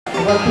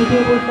এবার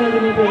তৃতীয় পুরস্কার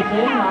যিনি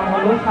পেয়েছেন নাম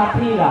হলো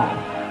সাথী রায়।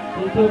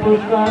 তৃতীয়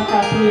পুরস্কার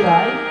সাথী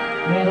রায়,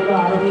 মেয়ে হলো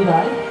আরবি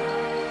রায়,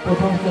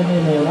 প্রথম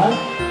শ্রেণীর মেয়েরা।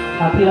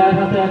 সাথী রায়ের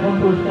হাতে এখন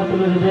পুরস্কার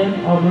তুলে দেবেন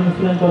অগ্রণী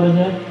স্কুল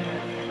কলেজের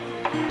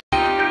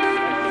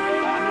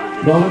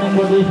গভর্নিং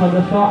বডির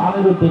সদস্য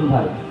আমির উদ্দিন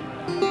ভাই।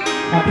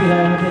 সাথী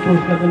রায়ের হাতে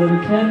পুরস্কার তুলে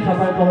দিচ্ছেন।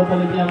 সবাই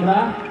করতালি দিয়ে আমরা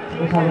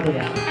স্বাগত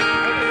জানাই।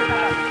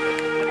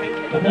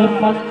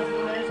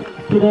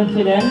 স্টুডেন্ট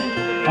ছিলেন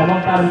এবং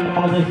তার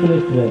আমাদের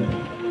স্কুলের স্টুডেন্ট।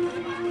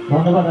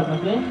 ধন্যবাদ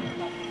আপনাকে।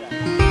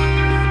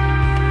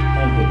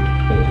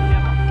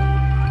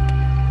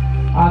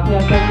 আজকে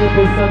আপনাকে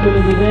পুরস্কার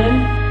তুলে দিবেন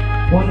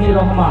মনির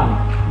রহমান,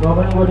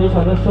 গভর্নিং বডির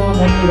সদস্য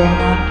মনির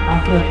রহমান।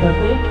 আজকে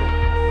একসাথে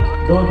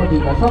দৌড়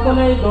প্রতিযোগিতা,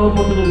 সকলেই দৌড়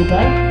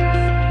প্রতিযোগিতায়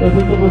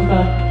চতুর্থ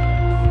পুরস্কার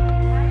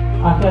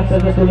আজকে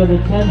একসাথে তুলে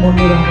দিচ্ছেন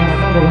মনির রহমান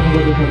এবং গভর্নিং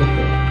বডির সদস্য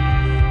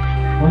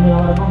মনির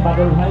রহমান এবং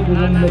বাদল ভাই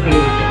দুজন মিলে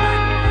তুলে দিচ্ছেন।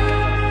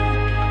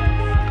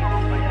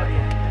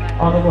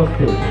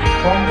 অনুপস্থিত।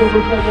 পঞ্চম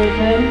পুরস্কার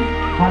পেয়েছেন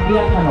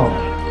হাতিয়া খানম।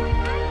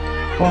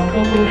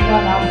 পঞ্চম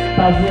পুরস্কার নাম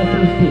তাজিয়া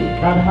সৃষ্টি,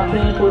 তার হাতে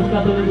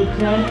পুরস্কার তুলে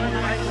দিচ্ছেন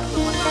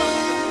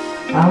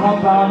আহমদ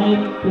বাওয়ানির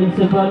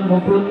প্রিন্সিপাল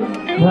মুকুল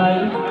ভাই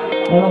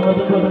এবং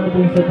নতুন প্রথমের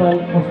প্রিন্সিপাল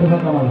মোস্তফা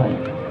কামাল ভাই।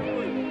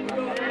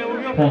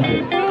 Thank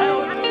you.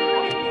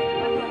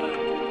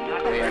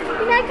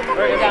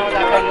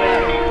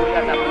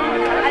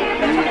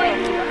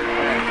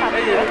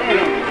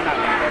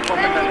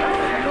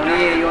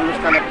 এই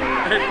অনুষ্ঠানে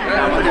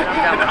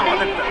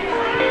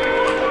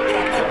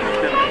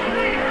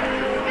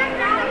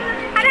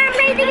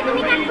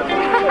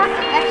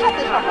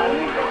একসাথে সবাই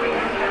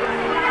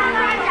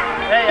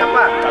এই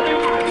আপা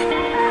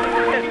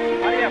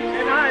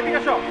না এদিকে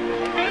আসো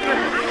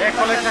এক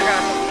কলেজ টাকা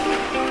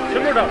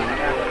শুনুটা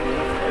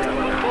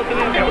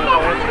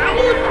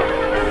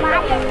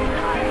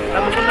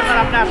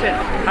আপনি আসেন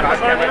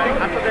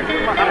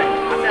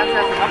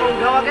বাবা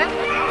উঠাও আগে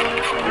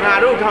না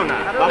আরো উঠাও না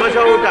বাবা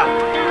সব উঠাও।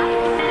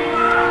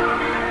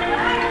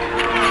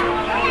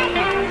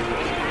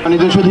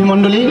 সুধী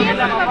মণ্ডলী,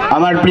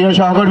 আমার প্রিয়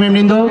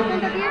সহকর্মীবৃন্দ,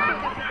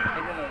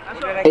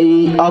 এই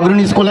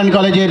অগ্রণী স্কুল অ্যান্ড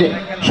কলেজের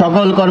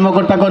সকল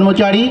কর্মকর্তা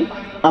কর্মচারী,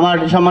 আমার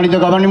সম্মানিত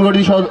গভর্নিং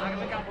বডি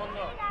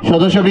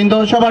সদস্যবৃন্দ,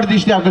 সবার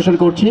দৃষ্টি আকর্ষণ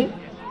করছি।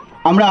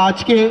 আমরা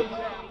আজকে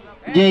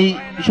যেই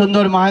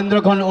সুন্দর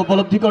মহেন্দ্রক্ষণ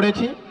উপলব্ধি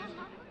করেছি,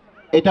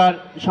 এটার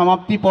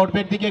সমাপ্তি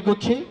পর্বের দিকে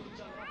এগোচ্ছি।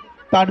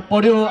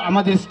 তারপরেও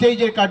আমাদের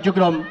স্টেজের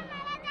কার্যক্রম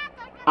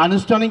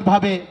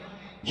আনুষ্ঠানিকভাবে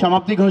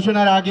সমাপ্তি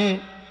ঘোষণার আগে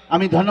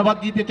আমি ধন্যবাদ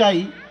দিতে চাই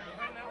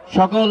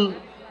সকল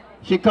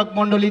শিক্ষক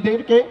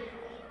মণ্ডলীদেরকে,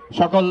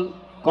 সকল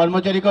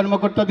কর্মচারী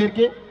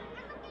কর্মকর্তাদেরকে,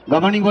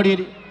 গভর্নিং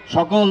বডির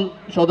সকল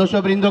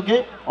সদস্যবৃন্দকে,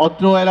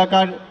 অত্র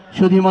এলাকার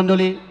সুধী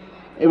মণ্ডলী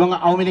এবং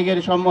আওয়ামী লীগের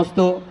সমস্ত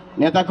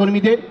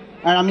নেতাকর্মীদের।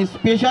 আর আমি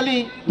স্পেশালি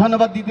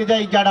ধন্যবাদ দিতে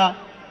চাই যারা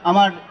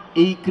আমার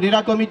এই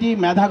ক্রীড়া কমিটি,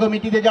 মেধা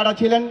কমিটিতে যারা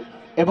ছিলেন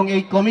এবং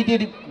এই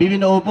কমিটির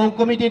বিভিন্ন উপ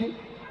কমিটির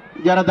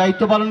যারা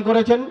দায়িত্ব পালন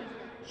করেছেন,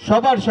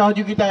 সবার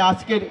সহযোগিতায়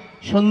আজকের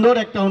সুন্দর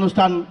একটা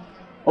অনুষ্ঠান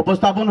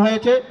উপস্থাপন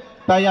হয়েছে।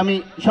 তাই আমি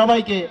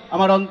সবাইকে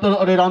আমার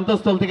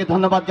অন্তঃস্থল থেকে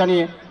ধন্যবাদ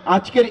জানিয়ে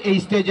আজকের এই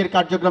স্টেজের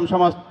কার্যক্রম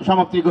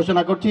সমাপ্তি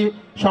ঘোষণা করছি।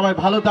 সবাই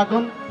ভালো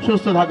থাকুন,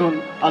 সুস্থ থাকুন।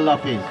 আল্লাহ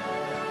হাফিজ।